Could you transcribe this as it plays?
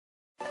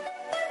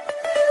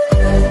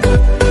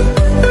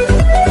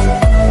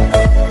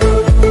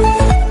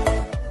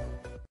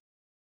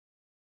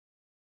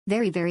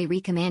Very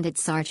recommended.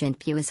 Sergeant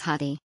Pew is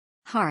hottie.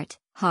 Heart.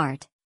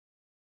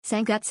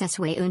 Sangut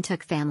Seswe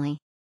Untuk family.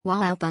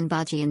 Walaupan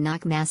Baji and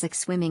Nak Masak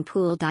swimming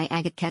pool di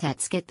Agat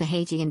Ketet Skit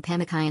Bahaji and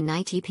Pemakayan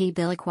ITP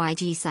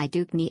Bilikwiji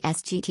Sidukni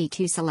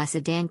SGT2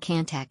 Salesa Dan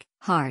Kantek.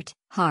 Heart.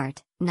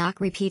 Nak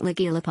repeat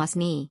Lagilapas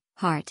ni.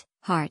 Heart.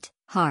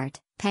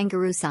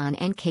 Pangarusan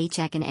and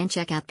Kchek and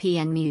Enchek out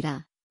PN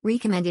Muta.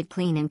 Recommended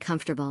clean and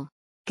comfortable.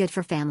 Good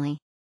for family.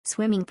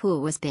 Swimming pool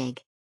was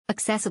big.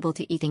 Accessible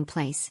to eating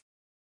place.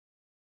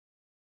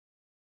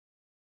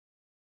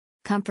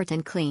 Comfort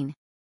and clean.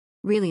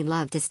 Really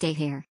love to stay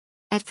here.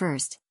 At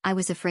first, I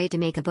was afraid to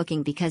make a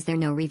booking because there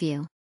no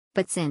review.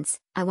 But since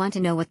I want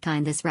to know what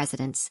kind this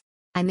residence,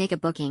 I make a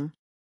booking.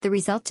 The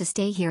result to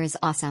stay here is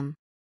awesome.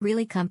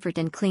 Really comfort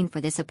and clean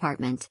for this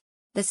apartment.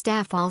 The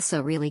staff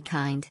also really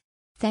kind.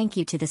 Thank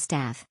you to the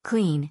staff.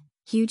 Clean,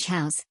 huge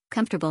house,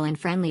 comfortable and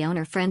friendly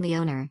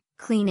owner,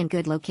 clean and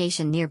good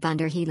location near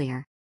Bandar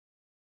Hilir.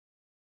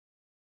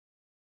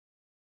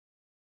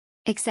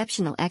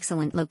 Exceptional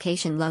excellent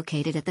location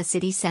located at the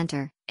city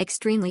center,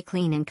 extremely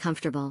clean and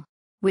comfortable.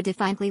 Would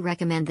definitely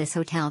recommend this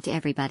hotel to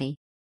everybody.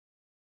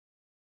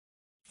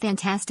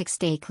 Fantastic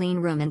stay, clean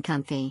room and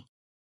comfy.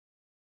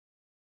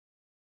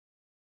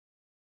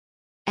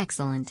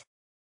 Excellent.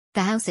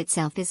 The house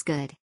itself is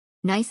good.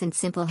 Nice and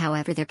simple,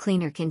 however their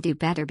cleaner can do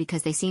better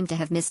because they seem to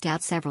have missed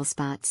out several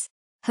spots.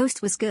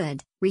 Host was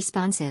good,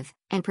 responsive,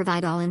 and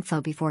provide all info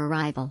before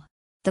arrival.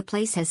 The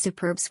place has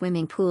superb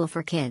swimming pool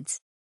for kids.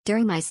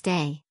 During my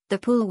stay, the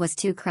pool was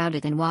too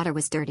crowded and water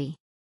was dirty.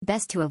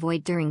 Best to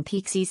avoid during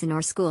peak season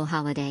or school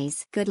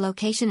holidays. Good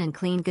location and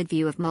clean, good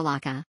view of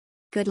Melaka.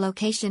 Good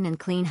location and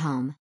clean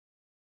home.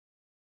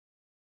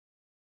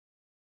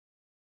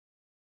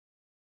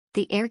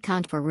 The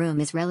air-con for room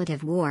is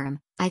relative warm.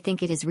 I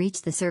think it has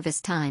reached the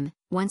service time,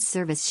 once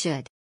service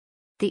should.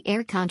 The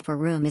air-con for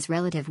room is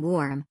relative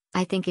warm.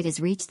 I think it has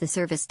reached the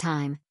service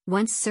time,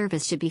 once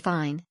service should be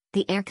fine.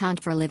 The air-con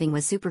for living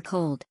was super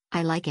cold.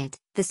 I like it.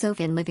 The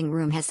sofa in living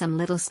room has some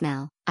little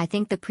smell. I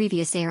think the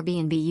previous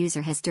Airbnb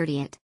user has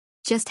dirty it.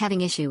 Just having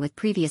issue with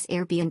previous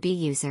Airbnb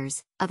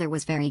users. Other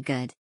was very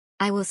good.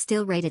 I will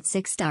still rate it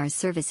 6 stars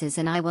services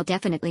and I will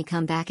definitely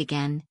come back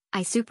again.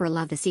 I super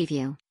love the sea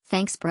view.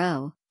 Thanks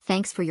bro.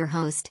 Thanks for your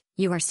host.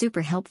 You are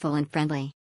super helpful and friendly.